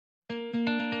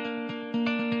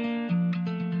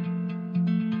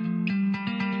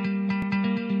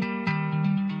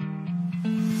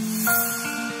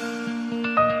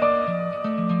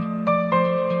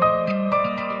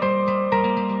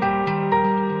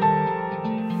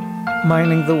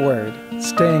Mining the Word,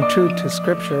 staying true to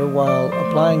Scripture while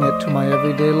applying it to my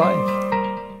everyday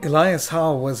life. Elias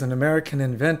Howe was an American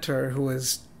inventor who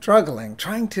was struggling,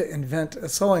 trying to invent a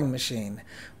sewing machine,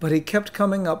 but he kept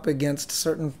coming up against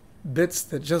certain bits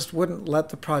that just wouldn't let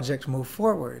the project move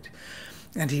forward.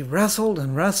 And he wrestled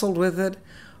and wrestled with it.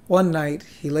 One night,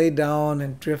 he lay down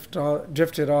and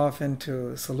drifted off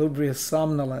into salubrious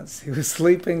somnolence. He was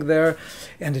sleeping there,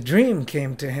 and a dream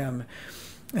came to him.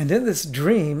 And in this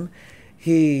dream,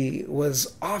 he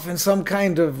was off in some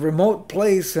kind of remote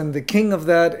place, and the king of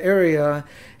that area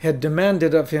had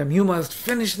demanded of him, "You must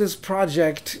finish this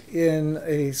project in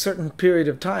a certain period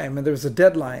of time, and there's a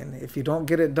deadline. If you don't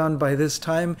get it done by this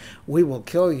time, we will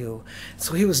kill you."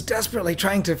 So he was desperately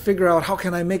trying to figure out, how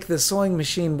can I make this sewing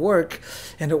machine work?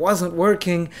 And it wasn't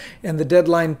working, and the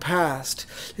deadline passed.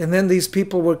 And then these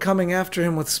people were coming after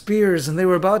him with spears, and they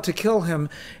were about to kill him.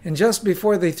 And just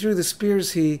before they threw the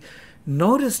spears, he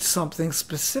noticed something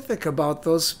specific about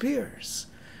those spears.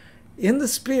 In the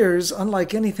spears,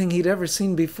 unlike anything he'd ever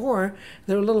seen before,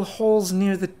 there were little holes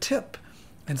near the tip.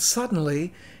 And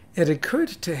suddenly, it occurred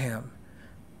to him,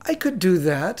 I could do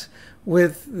that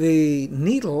with the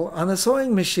needle on a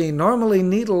sewing machine. Normally,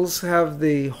 needles have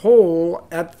the hole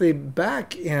at the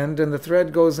back end, and the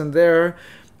thread goes in there,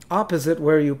 opposite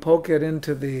where you poke it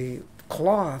into the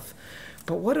cloth.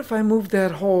 But what if I moved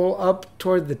that hole up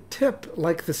toward the tip,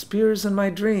 like the spears in my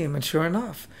dream? And sure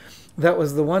enough, that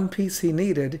was the one piece he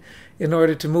needed in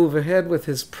order to move ahead with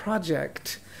his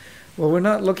project. Well, we're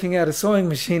not looking at a sewing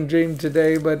machine dream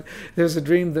today, but there's a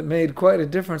dream that made quite a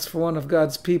difference for one of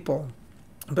God's people.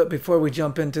 But before we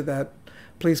jump into that,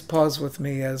 please pause with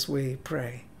me as we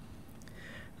pray.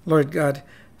 Lord God,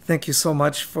 thank you so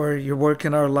much for your work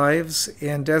in our lives.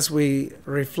 And as we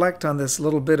reflect on this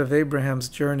little bit of Abraham's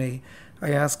journey, I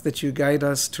ask that you guide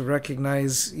us to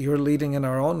recognize your leading in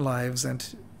our own lives and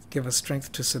give us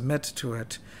strength to submit to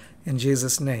it. In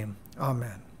Jesus' name,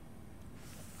 amen.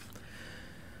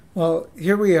 Well,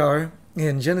 here we are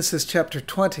in Genesis chapter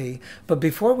 20, but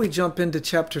before we jump into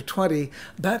chapter 20,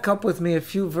 back up with me a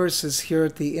few verses here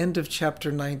at the end of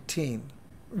chapter 19.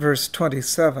 Verse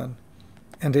 27.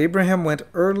 And Abraham went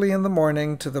early in the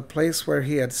morning to the place where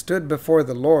he had stood before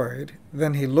the Lord.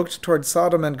 Then he looked toward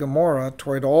Sodom and Gomorrah,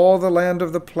 toward all the land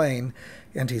of the plain,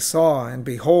 and he saw, and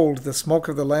behold, the smoke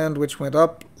of the land which went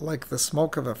up like the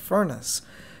smoke of a furnace.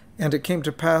 And it came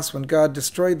to pass, when God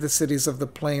destroyed the cities of the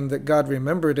plain, that God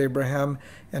remembered Abraham,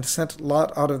 and sent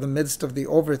Lot out of the midst of the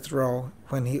overthrow,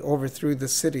 when he overthrew the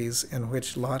cities in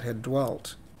which Lot had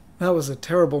dwelt. That was a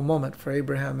terrible moment for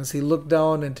Abraham as he looked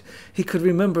down, and he could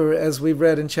remember, as we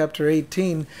read in chapter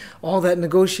 18, all that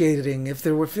negotiating. If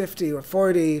there were 50 or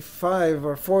 45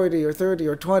 or 40 or 30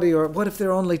 or 20, or what if there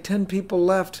are only 10 people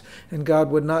left, and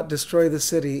God would not destroy the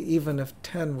city even if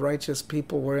 10 righteous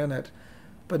people were in it.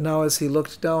 But now as he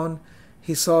looked down,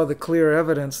 he saw the clear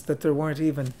evidence that there weren't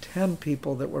even 10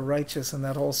 people that were righteous in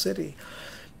that whole city.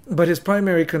 But his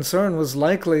primary concern was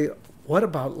likely, what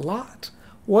about Lot?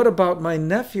 What about my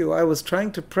nephew? I was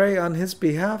trying to pray on his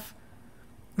behalf.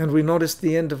 And we noticed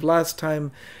the end of last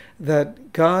time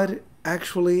that God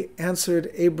actually answered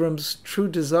Abram's true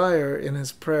desire in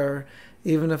his prayer,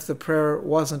 even if the prayer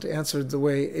wasn't answered the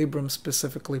way Abram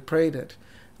specifically prayed it.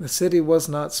 The city was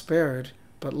not spared,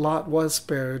 but Lot was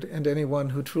spared, and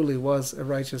anyone who truly was a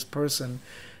righteous person.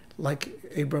 Like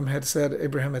Abraham had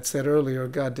said earlier,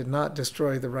 God did not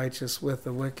destroy the righteous with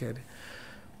the wicked.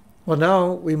 Well,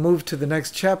 now we move to the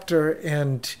next chapter,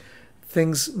 and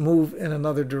things move in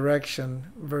another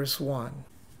direction. Verse 1.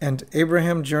 And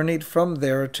Abraham journeyed from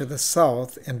there to the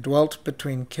south, and dwelt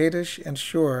between Kadesh and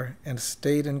Shur, and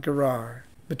stayed in Gerar.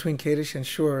 Between Kadesh and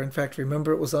Shur. In fact,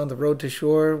 remember, it was on the road to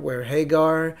Shur where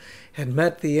Hagar had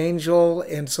met the angel,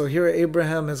 and so here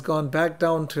Abraham has gone back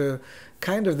down to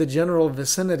kind of the general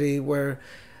vicinity where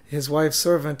his wife's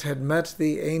servant had met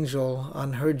the angel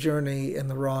on her journey in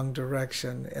the wrong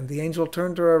direction, and the angel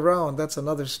turned her around. That's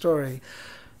another story.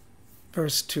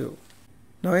 Verse 2.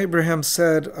 Now Abraham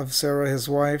said of Sarah his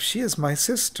wife, "She is my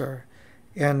sister."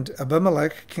 And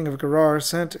Abimelech, king of Gerar,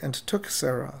 sent and took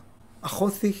Sarah.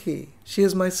 Achotihi, she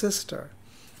is my sister.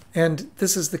 And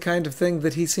this is the kind of thing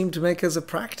that he seemed to make as a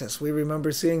practice. We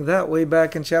remember seeing that way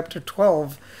back in chapter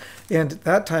 12. And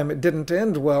that time it didn't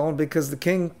end well because the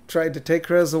king tried to take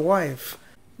her as a wife.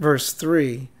 Verse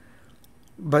 3.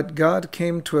 But God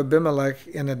came to Abimelech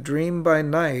in a dream by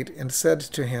night and said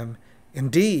to him,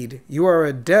 "Indeed, you are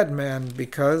a dead man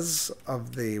because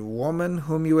of the woman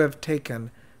whom you have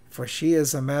taken, for she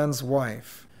is a man's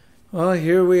wife." Well,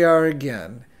 here we are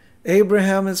again.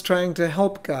 Abraham is trying to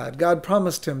help God. God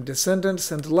promised him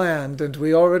descendants and land, and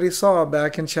we already saw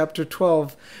back in chapter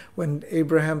 12 when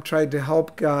Abraham tried to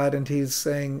help God, and he's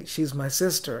saying, she's my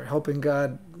sister, helping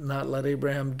God not let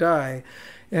Abraham die.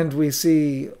 And we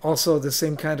see also the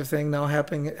same kind of thing now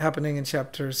happening in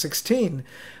chapter 16.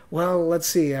 Well, let's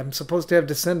see, I'm supposed to have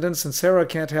descendants, and Sarah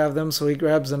can't have them, so he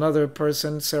grabs another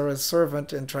person, Sarah's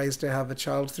servant, and tries to have a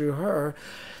child through her.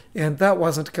 And that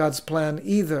wasn't God's plan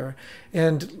either.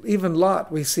 And even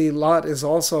Lot, we see Lot is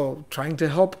also trying to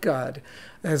help God.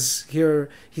 As here,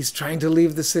 he's trying to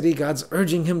leave the city. God's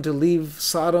urging him to leave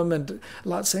Sodom. And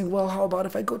Lot saying, well, how about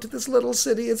if I go to this little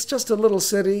city? It's just a little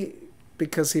city,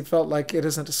 because he felt like it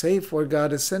isn't safe where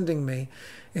God is sending me.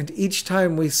 And each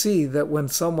time we see that when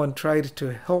someone tried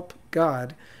to help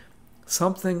God,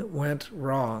 something went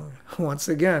wrong. Once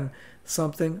again,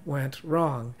 something went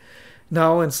wrong.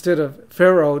 Now, instead of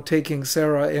Pharaoh taking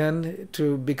Sarah in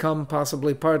to become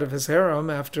possibly part of his harem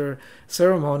after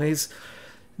ceremonies,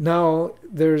 now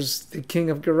there's the king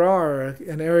of Gerar,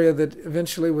 an area that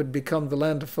eventually would become the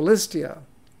land of Philistia.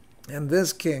 And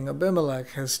this king, Abimelech,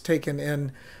 has taken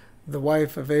in the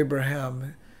wife of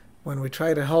Abraham. When we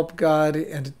try to help God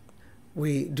and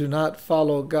we do not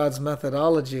follow God's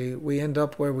methodology, we end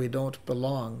up where we don't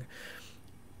belong.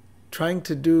 Trying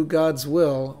to do God's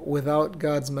will without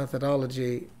God's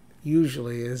methodology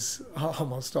usually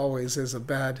almost always is a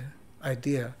bad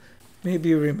idea. Maybe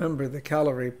you remember the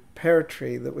Calvary pear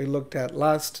tree that we looked at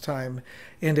last time,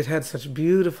 and it had such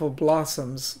beautiful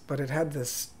blossoms, but it had this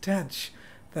stench,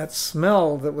 that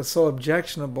smell that was so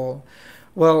objectionable.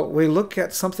 Well, we look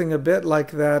at something a bit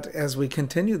like that as we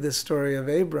continue this story of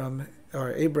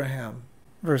Abraham.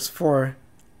 Verse 4,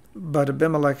 but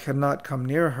Abimelech had not come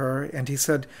near her, and he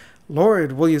said,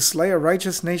 Lord, will you slay a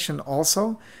righteous nation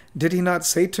also? Did he not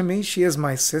say to me, she is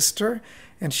my sister?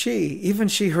 And she, even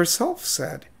she herself,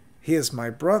 said, he is my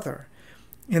brother.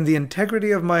 In the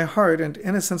integrity of my heart and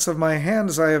innocence of my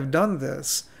hands I have done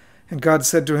this. And God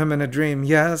said to him in a dream,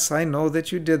 yes, I know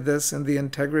that you did this in the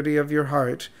integrity of your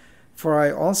heart, for I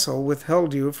also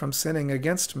withheld you from sinning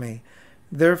against me.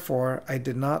 Therefore I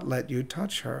did not let you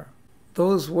touch her.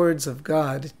 Those words of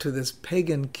God to this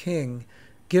pagan king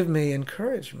give me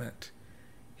encouragement.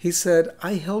 He said,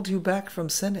 I held you back from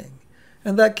sinning.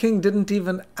 And that king didn't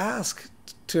even ask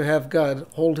to have God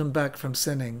hold him back from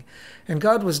sinning. And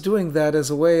God was doing that as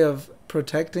a way of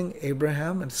protecting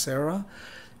Abraham and Sarah.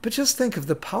 But just think of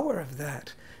the power of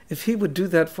that. If he would do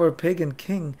that for a pagan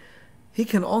king, he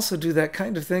can also do that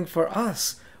kind of thing for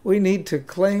us. We need to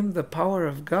claim the power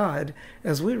of God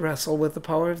as we wrestle with the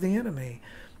power of the enemy.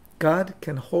 God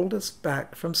can hold us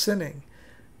back from sinning.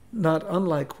 Not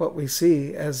unlike what we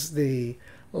see as the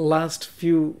last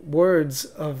few words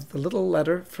of the little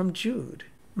letter from Jude.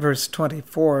 Verse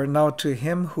 24, now to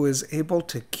him who is able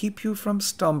to keep you from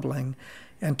stumbling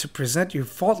and to present you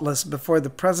faultless before the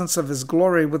presence of his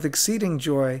glory with exceeding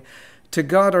joy, to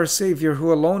God our Savior,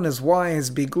 who alone is wise,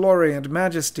 be glory and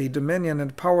majesty, dominion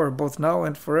and power, both now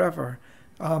and forever.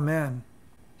 Amen.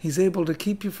 He's able to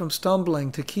keep you from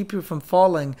stumbling, to keep you from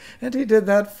falling, and he did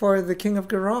that for the king of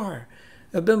Gerar,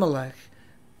 Abimelech.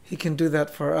 He can do that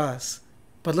for us.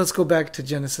 But let's go back to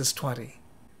Genesis 20.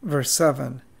 Verse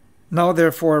 7. Now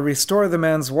therefore restore the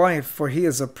man's wife, for he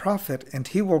is a prophet, and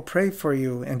he will pray for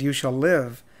you, and you shall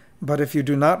live. But if you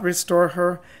do not restore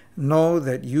her, know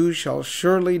that you shall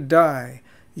surely die,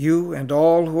 you and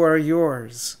all who are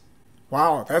yours.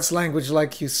 Wow, that's language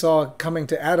like you saw coming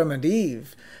to Adam and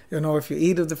Eve. If you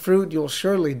eat of the fruit, you'll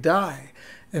surely die.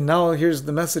 And now here's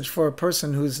the message for a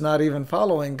person who's not even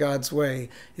following God's way.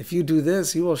 If you do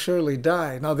this, you will surely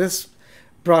die. Now this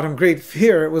brought him great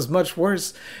fear. It was much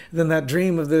worse than that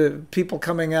dream of the people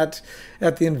coming at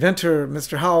the inventor,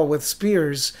 Mr. Howell, with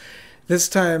spears. This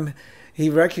time he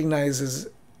recognizes,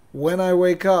 when I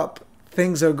wake up,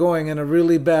 things are going in a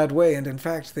really bad way. And in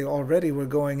fact, they already were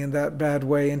going in that bad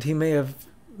way. And he may have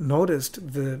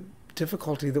noticed the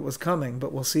difficulty that was coming,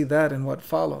 but we'll see that in what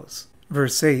follows.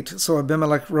 Verse 8, so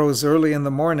Abimelech rose early in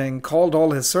the morning, called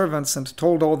all his servants, and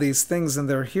told all these things in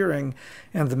their hearing,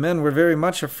 and the men were very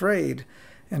much afraid.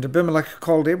 And Abimelech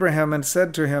called Abraham and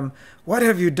said to him, What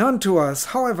have you done to us?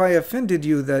 How have I offended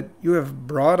you, that you have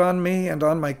brought on me and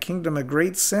on my kingdom a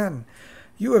great sin?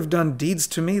 You have done deeds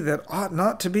to me that ought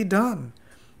not to be done.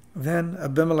 Then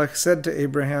Abimelech said to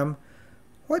Abraham,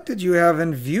 What did you have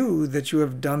in view that you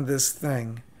have done this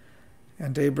thing?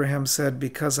 And Abraham said,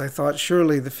 Because I thought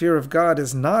surely the fear of God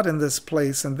is not in this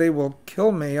place, and they will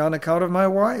kill me on account of my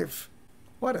wife.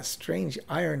 What a strange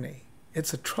irony.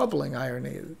 It's a troubling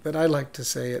irony, that I like to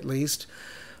say at least.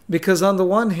 Because on the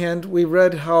one hand, we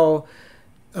read how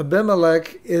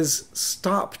Abimelech is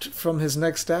stopped from his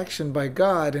next action by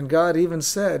God, and God even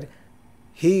said,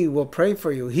 he will pray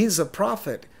for you. He's a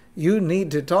prophet. You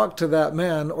need to talk to that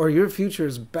man or your future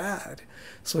is bad.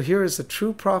 So here is a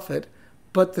true prophet,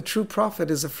 but the true prophet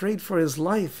is afraid for his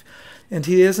life, and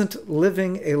he isn't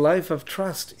living a life of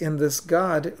trust in this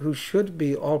God who should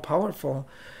be all-powerful.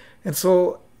 And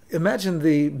so imagine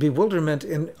the bewilderment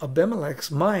in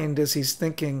Abimelech's mind as he's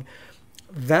thinking,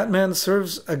 that man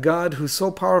serves a God who's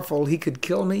so powerful he could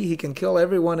kill me, he can kill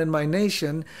everyone in my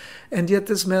nation, and yet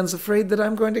this man's afraid that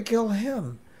I'm going to kill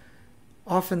him.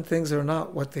 Often things are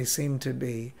not what they seem to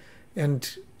be,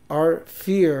 and our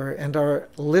fear and our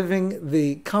living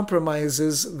the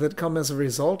compromises that come as a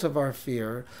result of our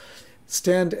fear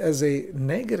stand as a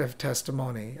negative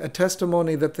testimony, a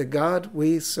testimony that the God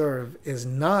we serve is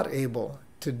not able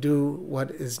to do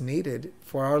what is needed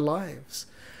for our lives.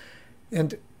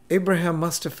 And Abraham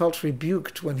must have felt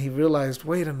rebuked when he realized,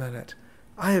 wait a minute,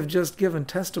 I have just given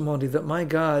testimony that my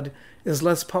God is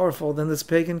less powerful than this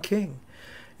pagan king.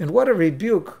 And what a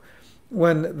rebuke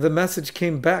when the message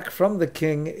came back from the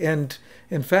king. And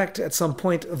in fact, at some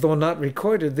point, though not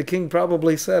recorded, the king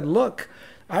probably said, look,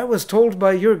 I was told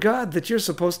by your God that you're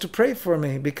supposed to pray for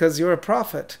me because you're a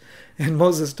prophet. And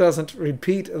Moses doesn't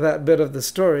repeat that bit of the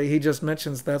story. He just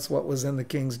mentions that's what was in the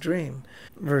king's dream.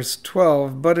 Verse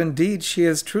 12, but indeed she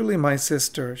is truly my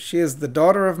sister. She is the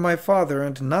daughter of my father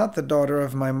and not the daughter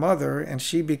of my mother, and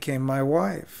she became my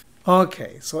wife.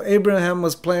 Okay, so Abraham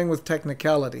was playing with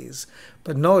technicalities.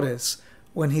 But notice,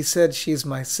 when he said she's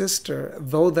my sister,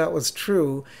 though that was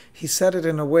true, he said it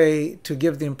in a way to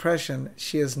give the impression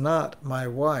she is not my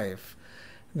wife.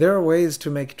 There are ways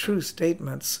to make true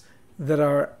statements that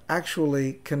are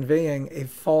actually conveying a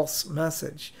false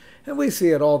message. And we see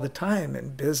it all the time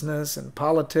in business and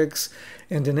politics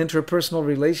and in interpersonal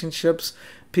relationships.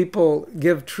 People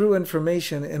give true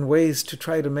information in ways to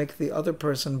try to make the other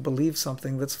person believe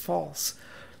something that's false.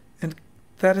 And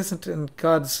that isn't in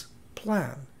God's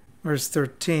plan. Verse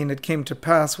 13, it came to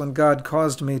pass when God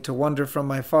caused me to wander from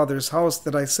my father's house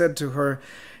that I said to her,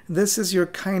 this is your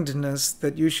kindness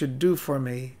that you should do for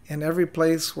me. In every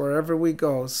place wherever we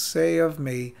go, say of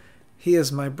me, he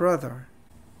is my brother.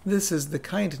 This is the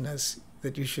kindness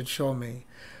that you should show me.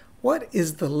 What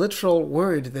is the literal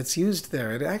word that's used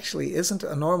there? It actually isn't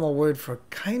a normal word for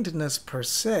kindness per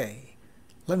se.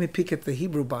 Let me peek at the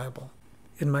Hebrew Bible.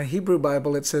 In my Hebrew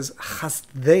Bible it says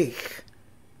chasdeich.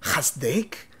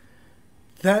 Chasdeich?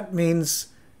 That means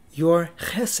your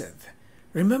chesed.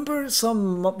 Remember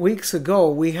some weeks ago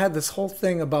we had this whole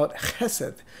thing about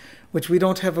chesed, which we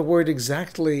don't have a word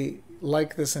exactly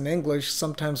like this in English.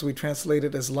 Sometimes we translate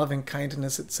it as loving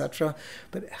kindness, etc.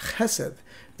 But chesed,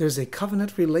 there's a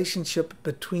covenant relationship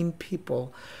between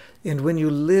people. And when you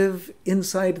live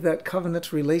inside that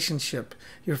covenant relationship,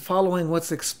 you're following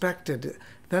what's expected.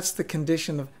 That's the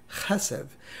condition of chesed.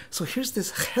 So here's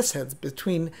this chesed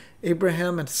between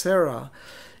Abraham and Sarah.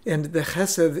 And the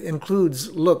chesed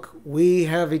includes, look, we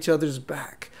have each other's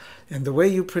back. And the way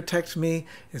you protect me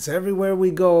is everywhere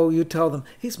we go, you tell them,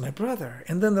 he's my brother.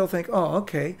 And then they'll think, oh,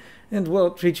 okay. And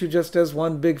we'll treat you just as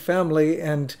one big family.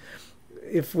 And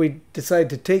if we decide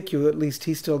to take you, at least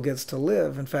he still gets to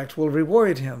live. In fact, we'll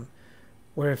reward him.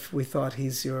 Where if we thought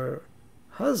he's your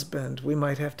husband, we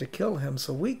might have to kill him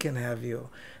so we can have you.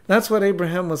 That's what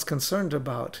Abraham was concerned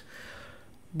about.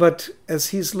 But as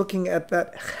he's looking at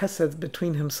that chesed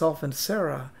between himself and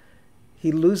Sarah,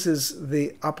 he loses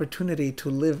the opportunity to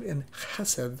live in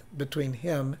chesed between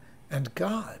him and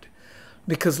God.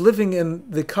 Because living in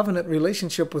the covenant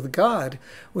relationship with God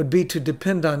would be to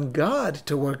depend on God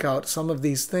to work out some of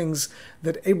these things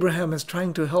that Abraham is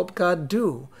trying to help God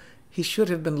do. He should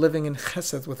have been living in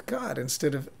chesed with God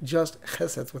instead of just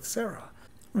chesed with Sarah.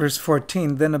 Verse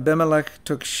 14, then Abimelech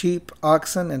took sheep,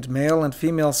 oxen, and male and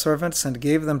female servants, and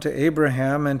gave them to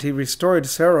Abraham, and he restored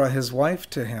Sarah his wife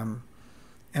to him.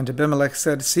 And Abimelech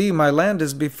said, see, my land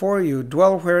is before you,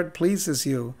 dwell where it pleases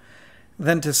you.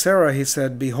 Then to Sarah he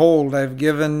said, behold, I have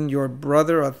given your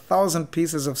brother 1,000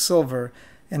 pieces of silver.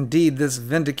 Indeed, this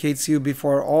vindicates you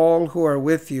before all who are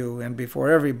with you, and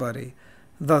before everybody.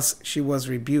 Thus she was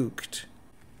rebuked.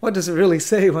 What does it really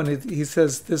say when he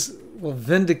says this will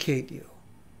vindicate you?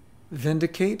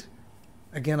 Vindicate?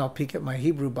 Again, I'll peek at my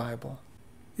Hebrew Bible.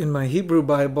 In my Hebrew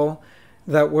Bible,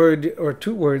 that word or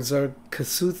two words are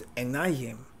kasuth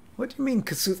enayim. What do you mean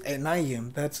kasuth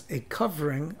enayim? That's a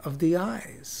covering of the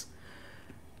eyes.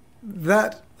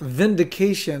 That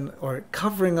vindication or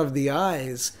covering of the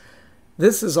eyes,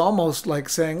 this is almost like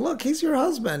saying, look, he's your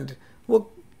husband.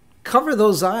 Well, cover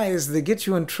those eyes that get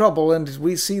you in trouble, and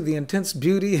we see the intense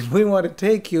beauty and we want to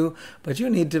take you, but you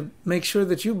need to make sure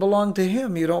that you belong to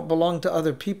him. You don't belong to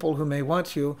other people who may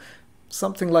want you.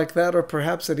 Something like that, or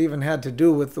perhaps it even had to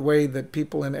do with the way that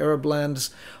people in Arab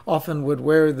lands often would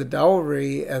wear the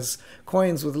dowry as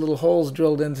coins with little holes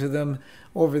drilled into them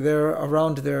over there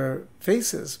around their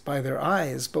faces by their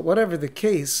eyes. But whatever the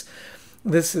case,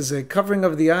 this is a covering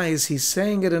of the eyes. He's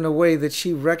saying it in a way that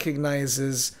she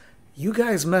recognizes, you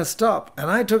guys messed up, and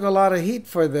I took a lot of heat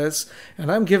for this, and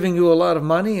I'm giving you a lot of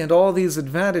money and all these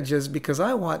advantages because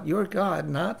I want your God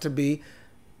not to be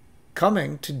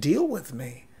coming to deal with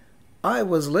me. I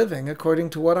was living according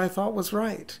to what I thought was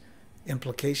right.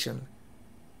 Implication,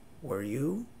 were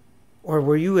you? Or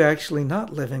were you actually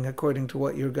not living according to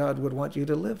what your God would want you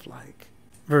to live like?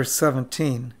 Verse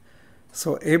 17.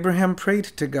 So Abraham prayed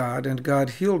to God, and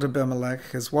God healed Abimelech,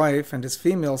 his wife, and his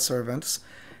female servants.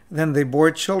 Then they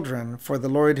bore children, for the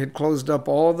Lord had closed up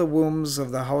all the wombs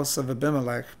of the house of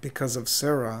Abimelech because of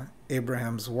Sarah,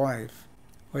 Abraham's wife.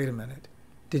 Wait a minute.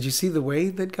 Did you see the way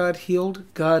that God healed?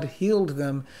 God healed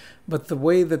them, but the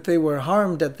way that they were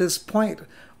harmed at this point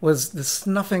was the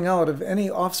snuffing out of any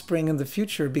offspring in the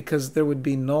future, because there would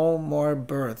be no more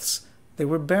births. They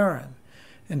were barren.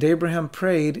 And Abraham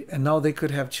prayed, and now they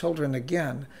could have children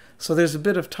again. So there's a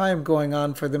bit of time going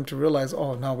on for them to realize,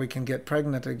 oh, now we can get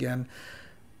pregnant again.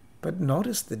 But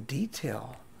notice the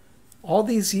detail. All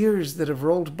these years that have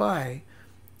rolled by,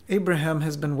 Abraham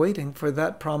has been waiting for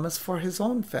that promise for his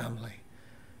own family.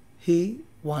 He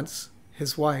wants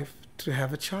his wife to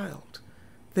have a child.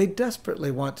 They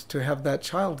desperately want to have that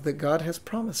child that God has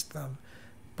promised them.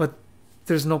 But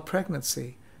there's no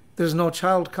pregnancy. There's no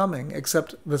child coming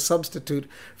except the substitute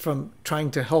from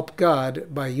trying to help God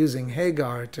by using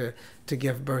Hagar to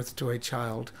give birth to a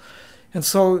child. And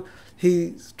so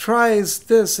he tries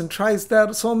this and tries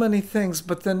that, so many things,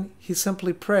 but then he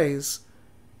simply prays.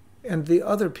 And the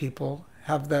other people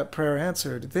have that prayer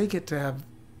answered. They get to have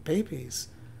babies.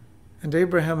 And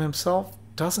Abraham himself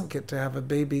doesn't get to have a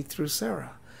baby through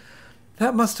Sarah.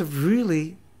 That must have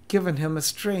really given him a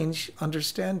strange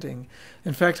understanding.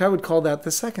 In fact, I would call that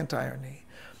the second irony.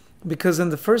 Because in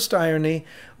the first irony,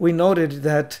 we noted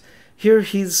that here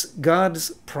he's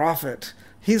God's prophet.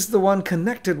 He's the one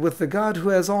connected with the God who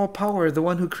has all power, the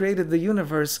one who created the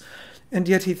universe. And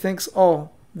yet he thinks,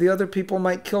 oh, the other people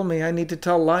might kill me. I need to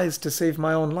tell lies to save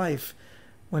my own life.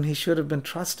 When he should have been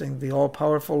trusting the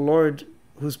all-powerful Lord,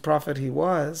 whose prophet he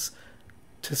was,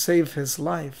 to save his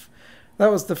life.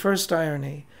 That was the first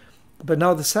irony. But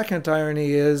now the second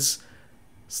irony is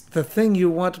the thing you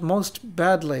want most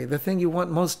badly, the thing you want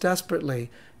most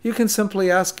desperately. You can simply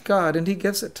ask God, and he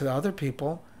gives it to other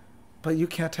people, but you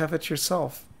can't have it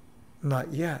yourself.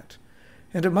 Not yet.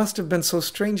 And it must have been so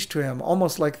strange to him,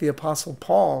 almost like the Apostle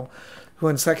Paul, who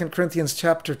in 2 Corinthians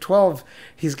chapter 12,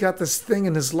 he's got this thing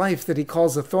in his life that he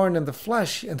calls a thorn in the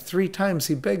flesh, and 3 times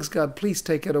he begs God, please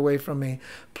take it away from me.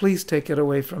 Please take it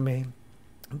away from me.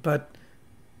 But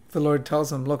the Lord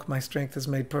tells him, look, my strength is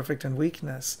made perfect in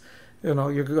weakness.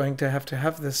 You're going to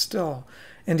have this still.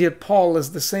 And yet Paul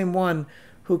is the same one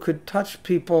who could touch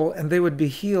people and they would be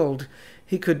healed.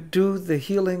 He could do the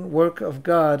healing work of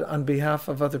God on behalf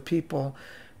of other people,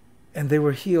 and they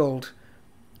were healed.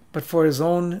 But for his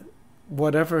own,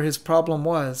 whatever his problem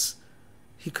was,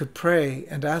 he could pray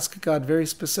and ask God very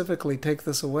specifically, take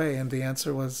this away. And the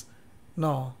answer was,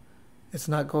 no, it's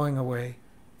not going away.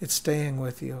 It's staying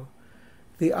with you.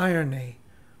 The irony.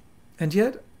 And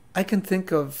yet, I can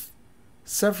think of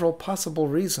several possible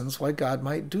reasons why God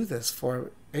might do this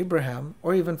for Abraham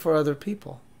or even for other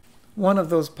people. One of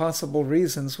those possible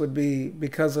reasons would be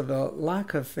because of a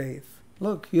lack of faith.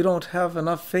 Look, you don't have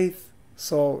enough faith,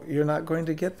 so you're not going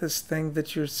to get this thing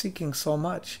that you're seeking so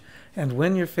much. And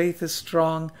when your faith is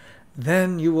strong,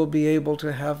 then you will be able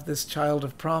to have this child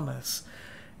of promise.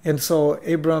 And so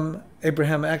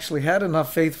Abraham actually had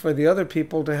enough faith for the other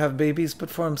people to have babies, but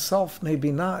for himself,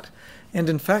 maybe not. And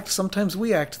in fact, sometimes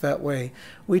we act that way.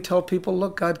 We tell people,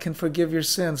 look, God can forgive your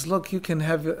sins. Look, you can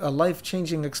have a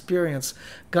life-changing experience.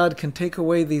 God can take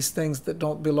away these things that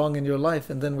don't belong in your life.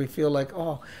 And then we feel like,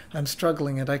 oh, I'm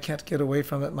struggling and I can't get away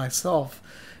from it myself.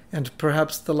 And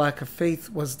perhaps the lack of faith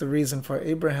was the reason for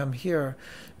Abraham here.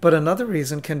 But another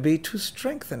reason can be to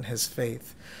strengthen his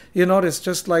faith. You notice,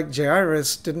 just like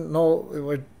Jairus didn't know,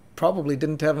 or probably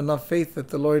didn't have enough faith that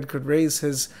the Lord could raise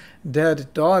his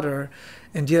dead daughter,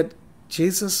 and yet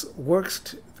Jesus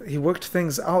worked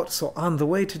things out. So on the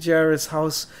way to Jairus'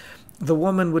 house, the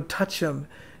woman would touch him,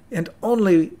 and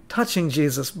only touching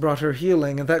Jesus brought her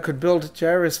healing, and that could build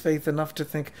Jairus' faith enough to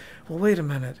think, well, wait a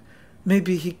minute,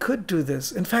 maybe he could do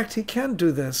this. In fact, he can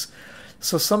do this.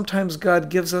 So sometimes God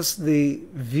gives us the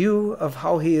view of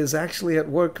how he is actually at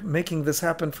work making this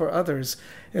happen for others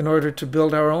in order to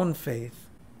build our own faith.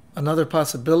 Another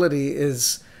possibility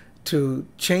is to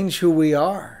change who we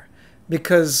are,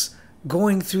 because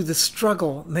going through the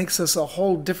struggle makes us a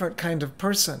whole different kind of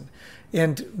person.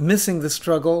 And missing the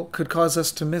struggle could cause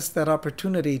us to miss that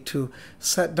opportunity to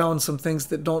set down some things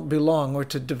that don't belong, or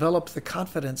to develop the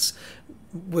confidence.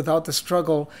 Without the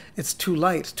struggle, it's too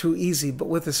light, too easy. But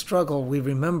with the struggle, we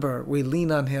remember, we lean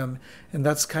on him. And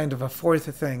that's kind of a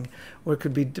fourth thing, where it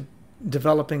could be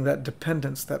developing that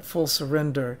dependence, that full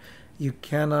surrender. You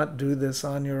cannot do this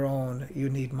on your own. You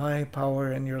need my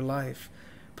power in your life.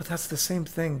 But that's the same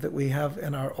thing that we have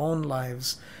in our own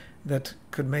lives that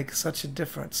could make such a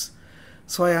difference.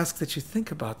 So I ask that you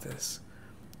think about this.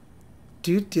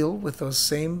 Do you deal with those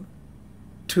same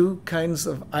two kinds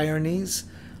of ironies?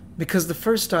 Because the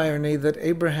first irony that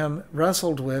Abraham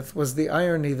wrestled with was the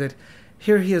irony that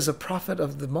here he is a prophet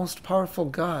of the most powerful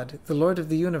God, the Lord of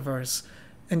the universe,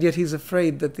 and yet he's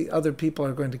afraid that the other people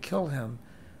are going to kill him.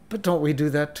 But don't we do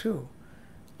that too?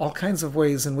 All kinds of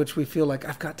ways in which we feel like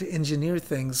I've got to engineer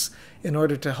things in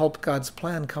order to help God's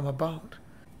plan come about.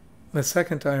 The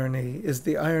second irony is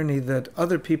the irony that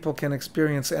other people can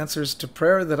experience answers to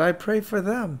prayer that I pray for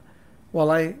them,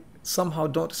 while I somehow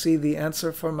don't see the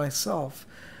answer for myself.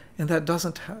 And that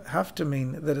doesn't have to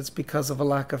mean that it's because of a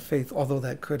lack of faith, although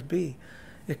that could be.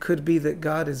 It could be that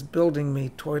God is building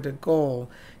me toward a goal.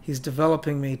 He's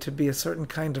developing me to be a certain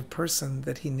kind of person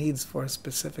that he needs for a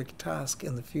specific task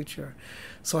in the future.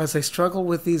 So as I struggle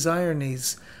with these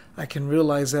ironies, I can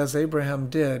realize, as Abraham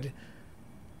did,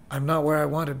 I'm not where I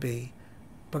want to be,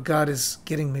 but God is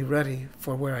getting me ready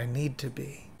for where I need to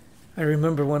be. I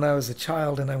remember when I was a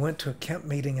child and I went to a camp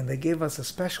meeting and they gave us a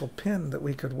special pin that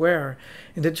we could wear,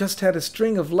 and it just had a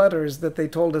string of letters that they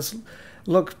told us,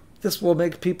 look, this will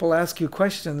make people ask you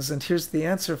questions, and here's the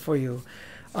answer for you.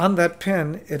 On that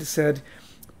pin, it said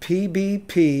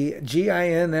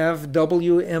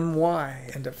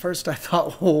PBPGINFWMY. And at first I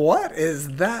thought, what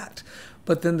is that?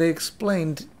 But then they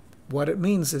explained what it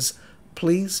means is,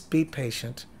 please be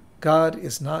patient. God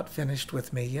is not finished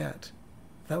with me yet.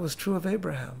 That was true of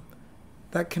Abraham.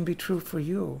 That can be true for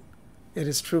you. It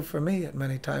is true for me at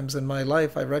many times in my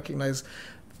life. I recognize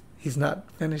he's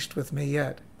not finished with me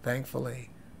yet, thankfully.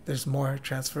 There's more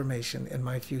transformation in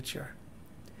my future.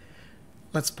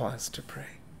 Let's pause to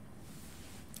pray.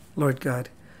 Lord God,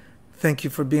 thank you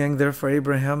for being there for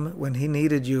Abraham when he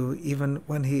needed you, even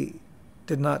when he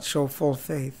did not show full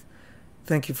faith.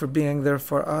 Thank you for being there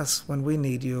for us when we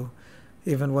need you,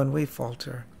 even when we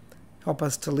falter. Help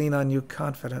us to lean on you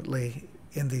confidently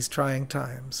in these trying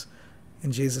times.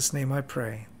 In Jesus' name I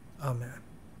pray. Amen.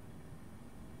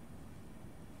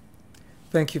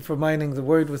 Thank you for minding the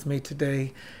word with me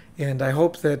today, and I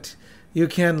hope that you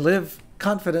can live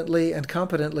confidently and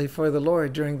competently for the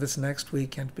Lord during this next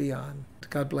week and beyond.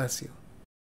 God bless you.